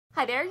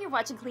Hi there, you're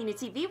watching Clean It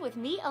TV with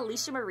me,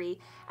 Alicia Marie,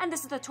 and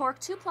this is the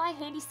Tork 2-ply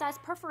handy-size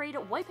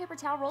perforated white paper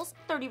towel rolls,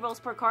 30 rolls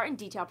per carton.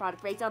 Detailed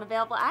product breakdown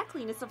available at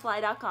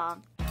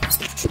cleanitsupply.com.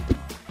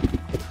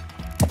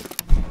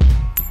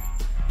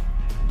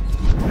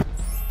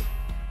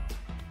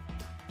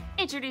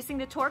 Introducing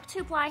the Tork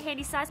 2-ply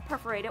handy-size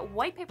perforated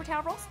white paper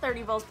towel rolls,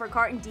 30 rolls per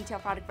carton.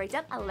 Detailed product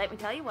breakdown, and let me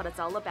tell you what it's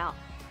all about.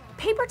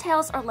 Paper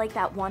towels are like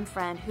that one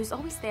friend who's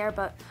always there,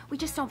 but we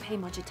just don't pay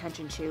much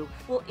attention to.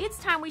 Well, it's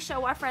time we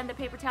show our friend the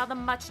paper towel the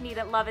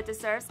much-needed love it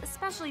deserves,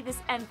 especially this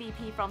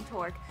MVP from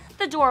Tork.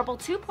 The durable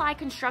 2-ply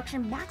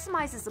construction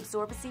maximizes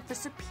absorbency for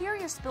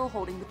superior spill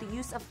holding with the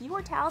use of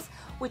fewer towels,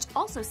 which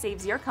also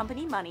saves your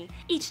company money.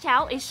 Each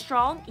towel is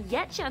strong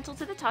yet gentle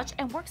to the touch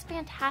and works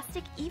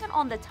fantastic even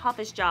on the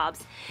toughest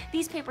jobs.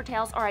 These paper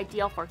towels are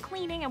ideal for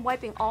cleaning and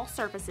wiping all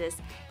surfaces.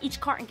 Each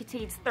carton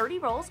contains 30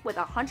 rolls with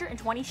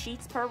 120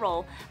 sheets per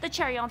roll. The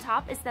cherry on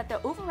top is that the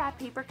overwrap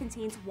paper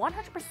contains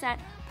 100%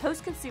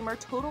 post-consumer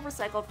total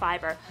recycled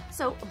fiber,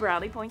 so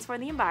brownie points for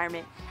the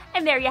environment.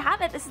 And there you have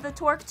it. This is the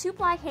Tork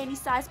 2-ply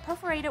handy-size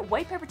perforated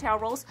white paper towel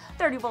rolls,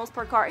 30 rolls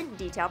per carton.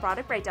 Detailed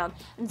product breakdown.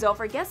 And don't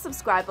forget,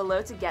 subscribe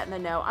below to get in the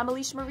know. I'm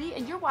Alicia Marie,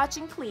 and you're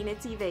watching Clean It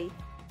TV.